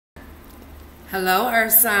Hello,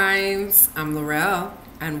 Earth signs. I'm Laurel,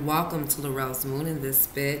 and welcome to Laurel's Moon in this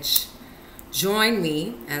bitch. Join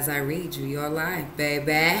me as I read you your life,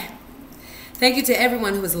 baby. Thank you to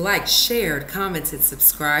everyone who has liked, shared, commented,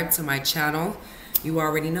 subscribed to my channel. You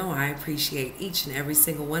already know I appreciate each and every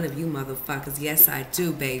single one of you motherfuckers. Yes, I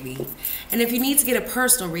do, baby. And if you need to get a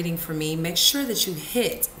personal reading from me, make sure that you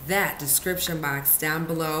hit that description box down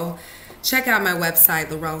below. Check out my website,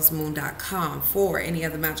 laurelsmoon.com, for any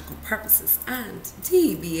other magical purposes and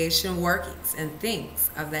deviation workings and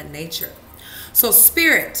things of that nature. So,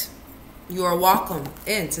 Spirit, you are welcome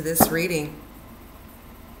into this reading.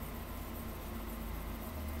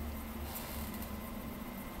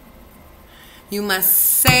 You must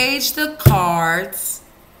sage the cards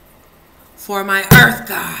for my earth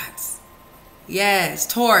gods. Yes,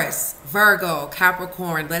 Taurus, Virgo,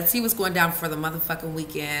 Capricorn. Let's see what's going down for the motherfucking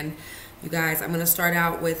weekend. You guys, I'm going to start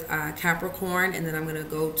out with Capricorn, and then I'm going to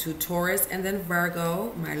go to Taurus, and then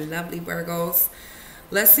Virgo, my lovely Virgos.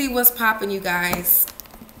 Let's see what's popping, you guys.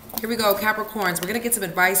 Here we go, Capricorns. We're going to get some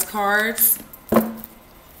advice cards.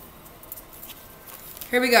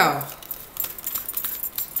 Here we go.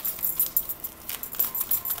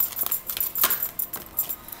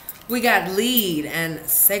 We got lead and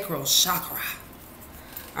sacral chakra.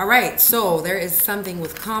 All right, so there is something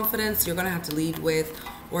with confidence you're going to have to lead with,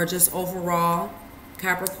 or just overall,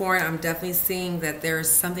 Capricorn. I'm definitely seeing that there's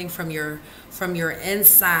something from your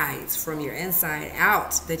insides, from your inside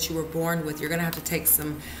out that you were born with. You're going to have to take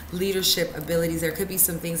some leadership abilities. There could be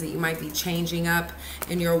some things that you might be changing up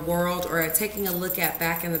in your world, or taking a look at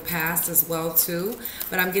back in the past as well too.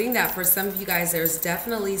 But I'm getting that for some of you guys, there's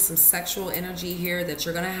definitely some sexual energy here that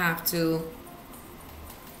you're going to have to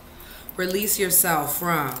release yourself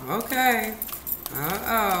from. Okay.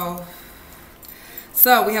 Uh-oh.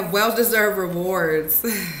 So we have well-deserved rewards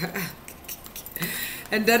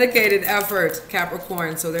and dedicated effort,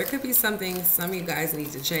 Capricorn. So there could be something some of you guys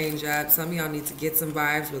need to change up. Some of y'all need to get some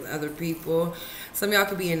vibes with other people. Some of y'all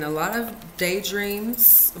could be in a lot of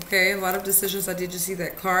daydreams, okay? A lot of decisions. I did just see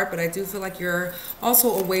that card, but I do feel like you're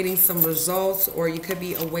also awaiting some results, or you could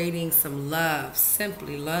be awaiting some love,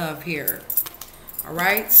 simply love here. All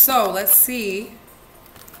right, so let's see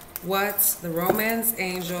what the romance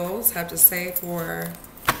angels have to say for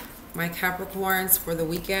my Capricorns for the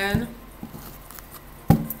weekend.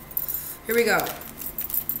 Here we go.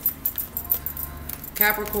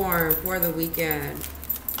 Capricorn for the weekend.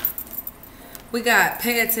 We got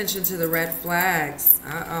pay attention to the red flags.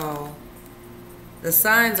 Uh-oh. The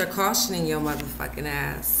signs are cautioning your motherfucking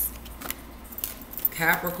ass.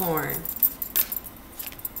 Capricorn.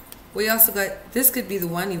 We also got, this could be the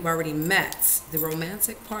one you've already met, the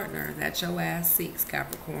romantic partner that your ass seeks,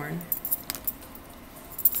 Capricorn.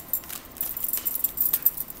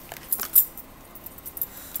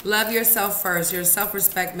 Love yourself first. Your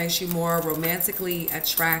self-respect makes you more romantically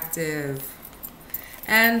attractive.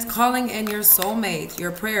 And calling in your soulmate.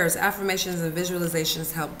 Your prayers, affirmations, and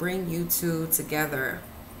visualizations help bring you two together.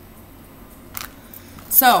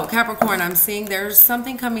 So, Capricorn, I'm seeing there's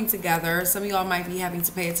something coming together. Some of y'all might be having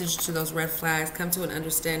to pay attention to those red flags, come to an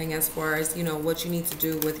understanding as far as, you know, what you need to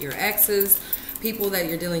do with your exes, people that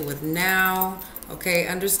you're dealing with now, okay?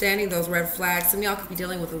 Understanding those red flags. Some of y'all could be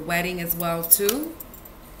dealing with a wedding as well, too.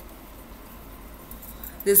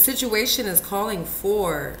 This situation is calling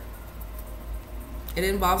for, it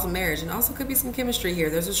involves a marriage, and also could be some chemistry here.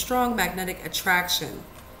 There's a strong magnetic attraction.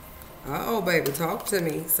 Uh-oh, baby, talk to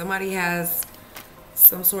me. Somebody has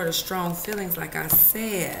some sort of strong feelings, like I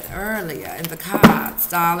said earlier in the cards,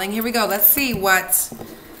 darling. Here we go. Let's see what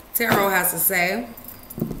Tarot has to say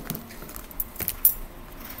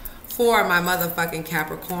for my motherfucking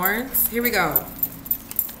Capricorns. Here we go.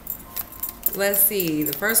 Let's see.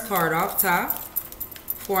 The first card off top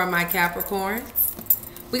for my Capricorns.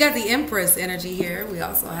 We got the Empress energy here. We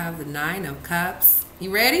also have the Nine of Cups. You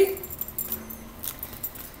ready?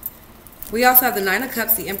 We also have the Nine of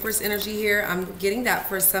Cups, the Empress energy here. I'm getting that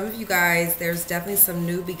for some of you guys. There's definitely some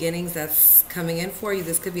new beginnings that's coming in for you.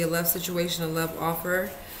 This could be a love situation, a love offer.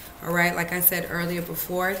 All right, like I said earlier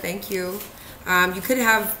before, thank you. You could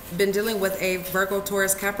have been dealing with a Virgo,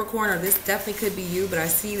 Taurus, Capricorn, or this definitely could be you, but I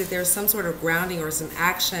see that there's some sort of grounding or some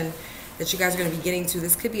action that you guys are going to be getting to.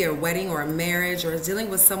 This could be a wedding or a marriage, or dealing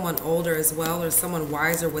with someone older as well, or someone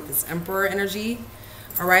wiser with this Emperor energy.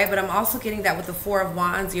 All right, but I'm also getting that with the Four of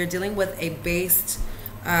Wands. You're dealing with a based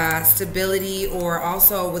stability, or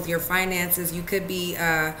also with your finances. You could be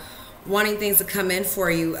wanting things to come in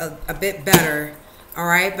for you a bit better. All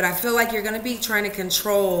right, but I feel like you're going to be trying to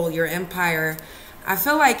control your empire I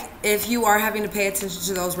feel like if you are having to pay attention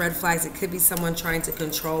to those red flags, it could be someone trying to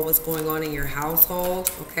control what's going on in your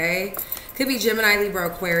household, okay? Could be Gemini, Libra,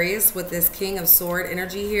 Aquarius with this King of Sword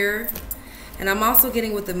energy here. And I'm also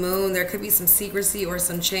getting with the moon, there could be some secrecy or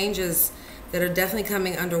some changes that are definitely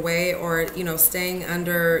coming underway, or, you know, staying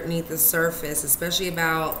underneath the surface, especially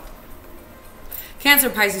about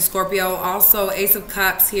Cancer, Pisces, Scorpio. Also Ace of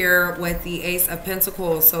Cups here with the Ace of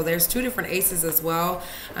Pentacles. So there's two different aces as well.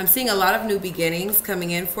 I'm seeing a lot of new beginnings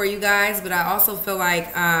coming in for you guys, but I also feel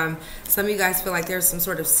like some of you guys feel like there's some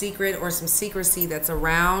sort of secret or some secrecy that's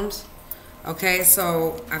around. Okay,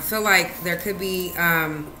 so I feel like there could be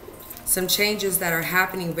some changes that are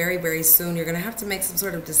happening very, very soon. You're going to have to make some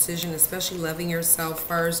sort of decision, especially loving yourself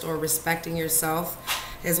first or respecting yourself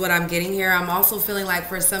is what I'm getting here. I'm also feeling like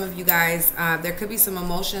for some of you guys, there could be some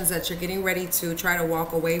emotions that you're getting ready to try to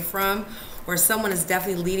walk away from, or someone is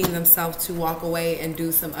definitely leading themselves to walk away and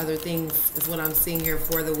do some other things is what I'm seeing here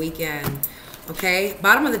for the weekend. Okay,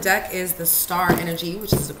 bottom of the deck is the Star energy,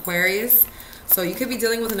 which is Aquarius. So you could be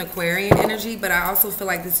dealing with an Aquarian energy, but I also feel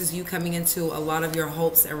like this is you coming into a lot of your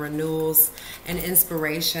hopes and renewals and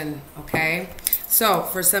inspiration, okay? So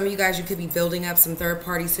for some of you guys, you could be building up some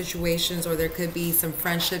third-party situations, or there could be some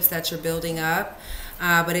friendships that you're building up.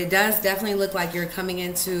 But it does definitely look like you're coming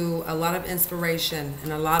into a lot of inspiration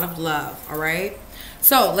and a lot of love, all right?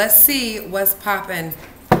 So let's see what's popping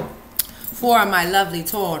for my lovely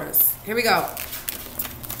Taurus. Here we go.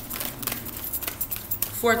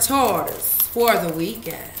 For Taurus. For the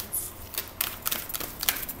weekend.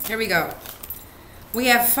 Here we go. We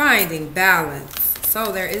have finding balance.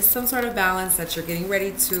 So there is some sort of balance that you're getting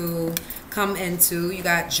ready to come into. You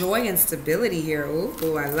got joy and stability here.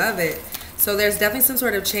 Ooh, I love it. So there's definitely some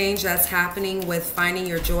sort of change that's happening with finding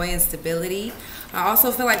your joy and stability. I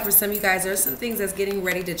also feel like for some of you guys, there's some things that's getting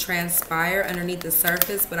ready to transpire underneath the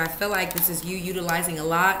surface, but I feel like this is you utilizing a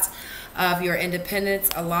lot of your independence,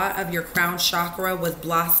 a lot of your crown chakra with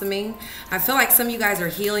blossoming. I feel like some of you guys are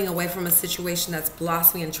healing away from a situation that's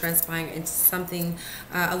blossoming and transpiring into something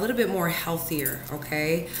a little bit more healthier,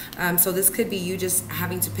 okay? So this could be you just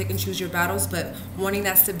having to pick and choose your battles, but wanting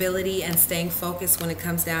that stability and staying focused when it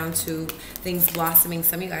comes down to things blossoming.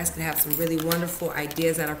 Some of you guys could have some really wonderful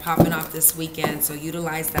ideas that are popping off this weekend, so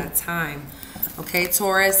utilize that time. Okay,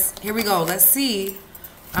 Taurus, here we go. Let's see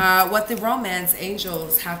what the romance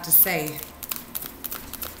angels have to say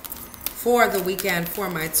for the weekend for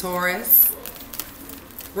my Taurus.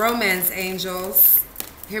 Romance angels,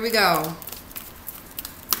 here we go.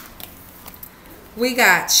 We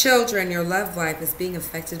got children. Your love life is being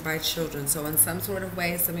affected by children. So in some sort of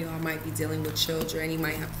way, some of y'all might be dealing with children. You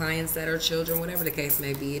might have clients that are children, whatever the case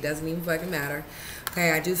may be. It doesn't even fucking matter.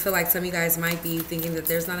 Okay, I do feel like some of you guys might be thinking that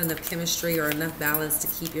there's not enough chemistry or enough balance to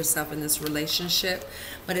keep yourself in this relationship.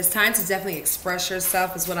 But it's time to definitely express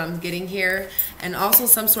yourself is what I'm getting here. And also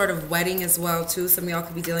some sort of wedding as well, too. Some of y'all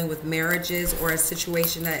could be dealing with marriages or a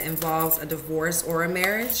situation that involves a divorce or a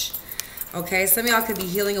marriage. Okay, some of y'all could be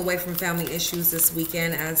healing away from family issues this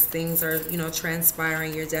weekend as things are, you know,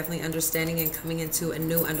 transpiring. You're definitely understanding and coming into a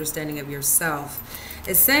new understanding of yourself.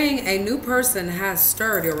 It's saying a new person has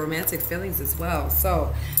stirred your romantic feelings as well.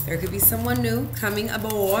 So there could be someone new coming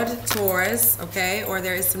aboard, Taurus, okay? Or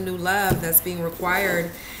there is some new love that's being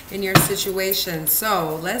required in your situation.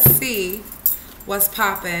 So let's see what's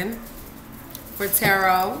popping for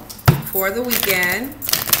tarot for the weekend.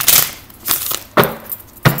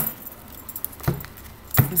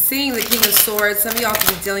 I'm seeing the King of Swords. Some of y'all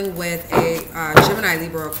could be dealing with a Gemini,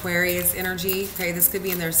 Libra, Aquarius energy. Okay, this could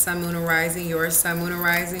be in their sun, moon, or rising, your sun, moon, or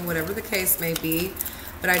rising, whatever the case may be.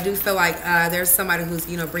 But I do feel like there's somebody who's,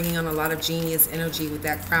 you know, bringing on a lot of genius energy with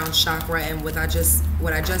that crown chakra. And what I just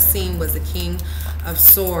seen was the King of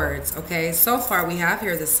Swords. Okay, so far we have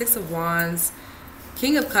here the Six of Wands,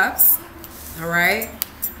 King of Cups. All right.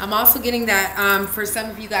 I'm also getting that for some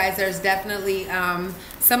of you guys, there's definitely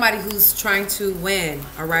somebody who's trying to win,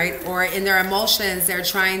 all right? Or in their emotions, they're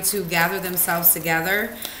trying to gather themselves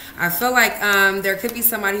together. I feel like there could be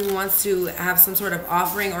somebody who wants to have some sort of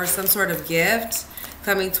offering or some sort of gift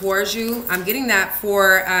coming towards you. I'm getting that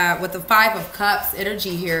for with the Five of Cups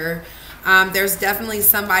energy here. There's definitely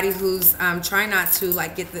somebody who's trying not to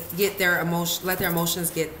like let their emotions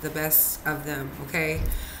get the best of them, okay?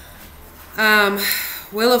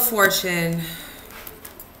 Wheel of Fortune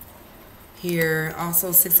here,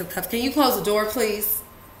 also Six of Cups. Can you close the door, please?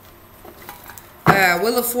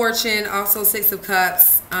 Wheel of Fortune, also Six of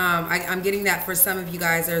Cups. I'm getting that for some of you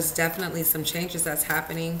guys. There's definitely some changes that's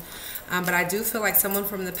happening. But I do feel like someone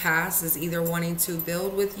from the past is either wanting to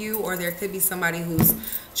build with you, or there could be somebody who's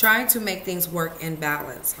trying to make things work in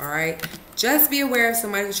balance, all right? Just be aware of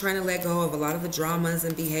somebody who's trying to let go of a lot of the dramas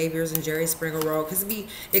and behaviors and Jerry Springer role. Because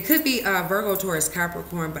it could be Virgo, Taurus,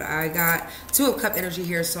 Capricorn, but I got Two of Cup energy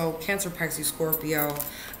here, so Cancer, Pisces, Scorpio.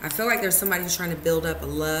 I feel like there's somebody who's trying to build up a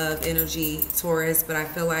love energy, Taurus, but I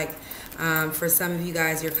feel like for some of you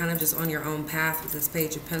guys, you're kind of just on your own path with this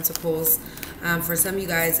Page of Pentacles. For some of you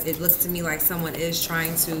guys, it looks to me like someone is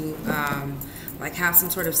trying to like have some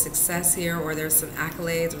sort of success here, or there's some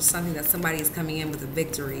accolades or something that somebody is coming in with a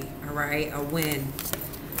victory, all right, a win.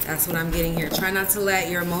 That's what I'm getting here. Try not to let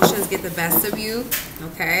your emotions get the best of you,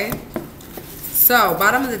 okay? So,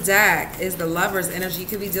 bottom of the deck is the Lover's energy. You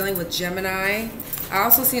could be dealing with Gemini. I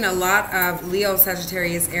also seen a lot of Leo,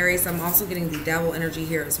 Sagittarius, Aries. I'm also getting the Devil energy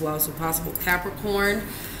here as well, so possible Capricorn.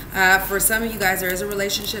 For some of you guys, there is a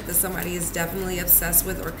relationship that somebody is definitely obsessed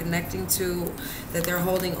with or connecting to, that they're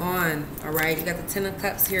holding on, all right? You got the Ten of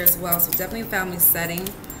Cups here as well, so definitely a family setting.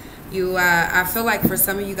 I feel like for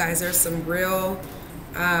some of you guys, there's some real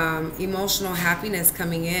emotional happiness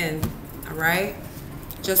coming in, all right?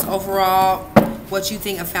 Just overall, what you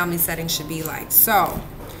think a family setting should be like. So,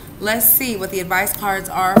 let's see what the advice cards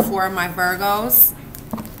are for my Virgos.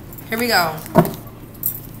 Here we go.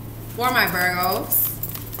 For my Virgos.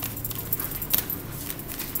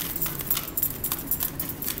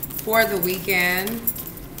 For the weekend.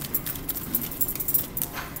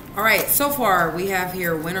 All right, so far we have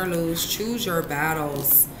here win or lose, choose your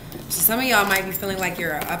battles. So some of y'all might be feeling like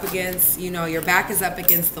you're up against, you know, your back is up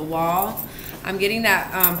against the wall. I'm getting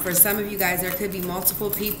that for some of you guys, there could be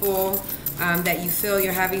multiple people that you feel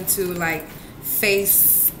you're having to like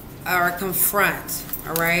face or confront,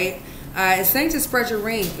 all right? It's saying to spread your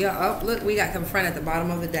wings. Yeah, oh, look, we got confront at the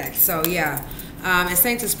bottom of the deck. So yeah, it's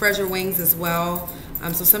saying to spread your wings as well.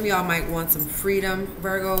 So some of y'all might want some freedom,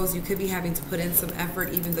 Virgos. You could be having to put in some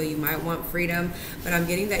effort even though you might want freedom. But I'm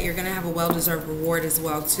getting that you're going to have a well-deserved reward as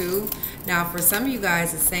well, too. Now, for some of you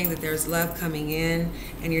guys, it's saying that there's love coming in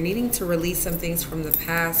and you're needing to release some things from the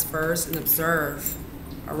past first and observe,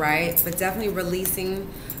 all right? But definitely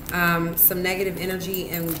releasing some negative energy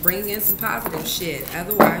and bringing in some positive shit.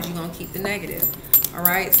 Otherwise, you're going to keep the negative, all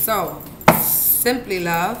right? So, simply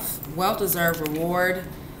love, well-deserved reward,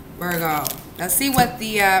 Virgo. Let's see what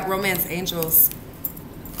the romance angels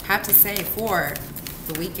have to say for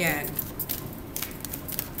the weekend.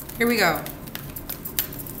 Here we go.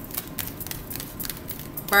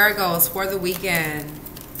 Virgos for the weekend.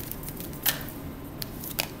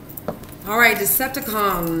 All right,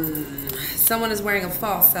 Decepticon. Someone is wearing a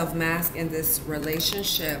false self-mask in this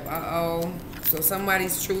relationship. Uh-oh. So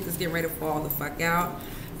somebody's truth is getting ready to fall the fuck out.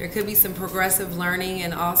 There could be some progressive learning,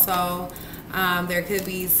 and also there could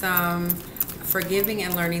be some forgiving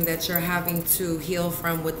and learning that you're having to heal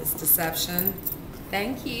from with this deception.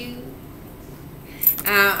 Thank you.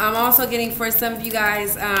 I'm also getting for some of you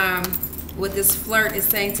guys with this flirt, is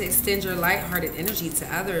saying to extend your lighthearted energy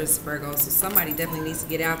to others, Virgo. So somebody definitely needs to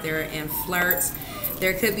get out there and flirt.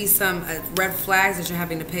 There could be some red flags that you're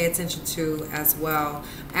having to pay attention to as well.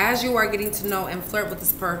 As you are getting to know and flirt with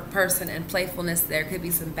this person and playfulness, there could be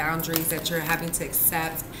some boundaries that you're having to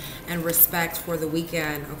accept and respect for the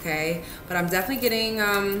weekend, okay? But I'm definitely getting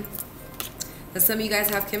that some of you guys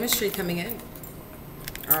have chemistry coming in.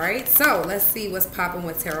 All right, so let's see what's popping,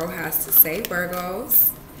 what Tarot has to say, Virgos.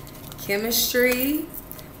 Chemistry,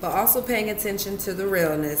 but also paying attention to the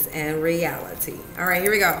realness and reality. All right, here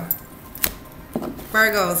we go.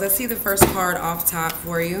 Virgos, let's see the first card off top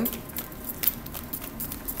for you.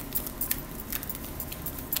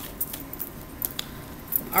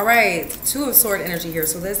 All right, Two of Sword energy here.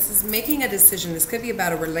 So this is making a decision. This could be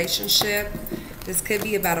about a relationship. This could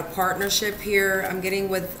be about a partnership here. I'm getting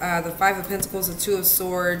with the Five of Pentacles, the Two of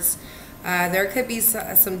Swords. There could be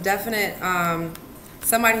some definite,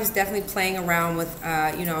 somebody who's definitely playing around with,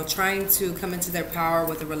 you know, trying to come into their power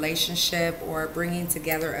with a relationship or bringing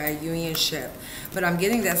together a unionship. But I'm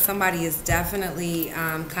getting that somebody is definitely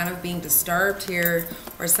kind of being disturbed here,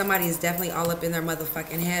 or somebody is definitely all up in their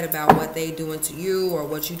motherfucking head about what they doing to you or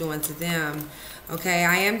what you doing to them. Okay,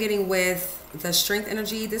 I am getting with the Strength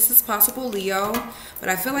energy. This is possible Leo, but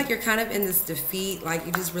I feel like you're kind of in this defeat, like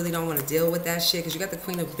you just really don't want to deal with that shit because you got the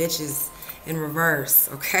Queen of Bitches in reverse,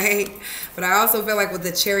 okay? But I also feel like with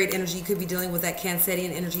the Chariot energy, you could be dealing with that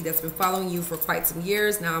Cancerian energy that's been following you for quite some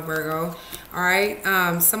years now, Virgo. All right,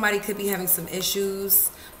 somebody could be having some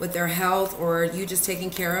issues with their health, or you just taking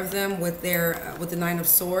care of them with their with the Nine of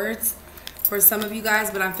Swords for some of you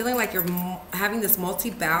guys. But I'm feeling like you're having this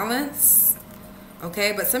multi-balance,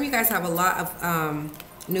 okay? But some of you guys have a lot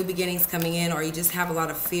of new beginnings coming in, or you just have a lot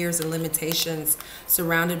of fears and limitations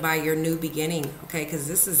surrounded by your new beginning, okay? Because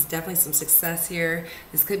this is definitely some success here.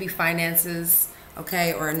 This could be finances,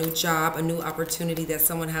 okay, or a new job, a new opportunity that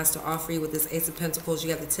someone has to offer you with this Ace of Pentacles.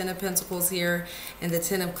 You have the Ten of Pentacles here and the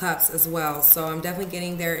Ten of Cups as well. So I'm definitely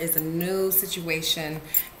getting there is a new situation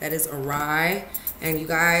that is awry, and you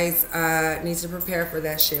guys need to prepare for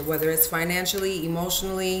that shit, whether it's financially,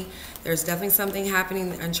 emotionally. There's definitely something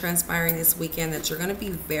happening and transpiring this weekend that you're going to be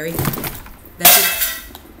very,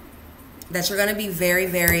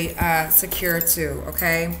 very secure to,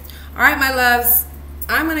 okay? All right, my loves.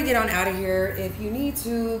 I'm going to get on out of here. If you need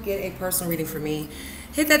to get a personal reading for me,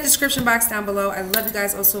 hit that description box down below. I love you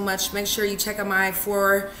guys all so much. Make sure you check out my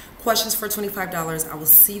 4 questions for $25. I will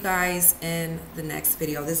see you guys in the next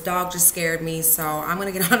video. This dog just scared me, so I'm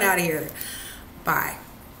going to get on out of here. Bye.